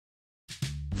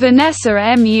Vanessa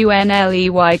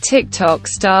Munley, TikTok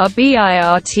star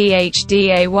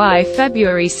birthday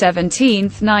February 17,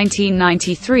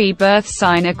 1993, birth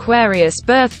sign Aquarius,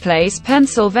 birthplace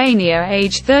Pennsylvania,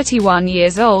 age 31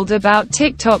 years old. About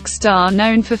TikTok star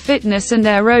known for fitness and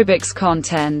aerobics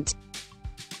content.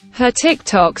 Her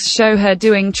TikToks show her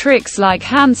doing tricks like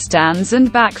handstands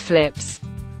and backflips.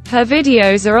 Her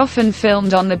videos are often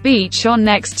filmed on the beach or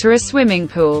next to a swimming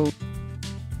pool.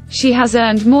 She has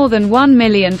earned more than 1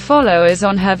 million followers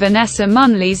on her Vanessa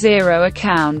Munley Zero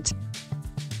account.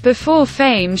 Before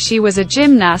fame, she was a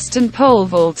gymnast and pole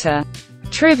vaulter.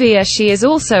 Trivia: she is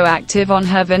also active on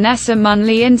her Vanessa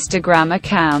Munley Instagram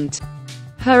account.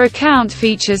 Her account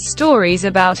features stories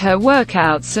about her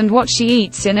workouts and what she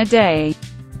eats in a day.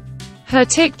 Her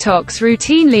TikToks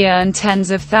routinely earn tens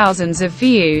of thousands of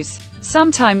views,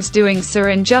 sometimes doing so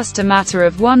in just a matter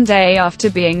of one day after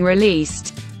being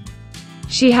released.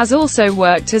 She has also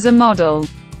worked as a model.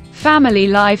 Family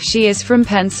life: she is from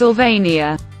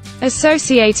Pennsylvania.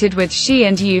 Associated with she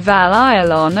and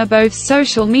R.P.L are both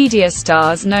social media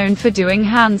stars known for doing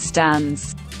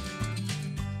handstands.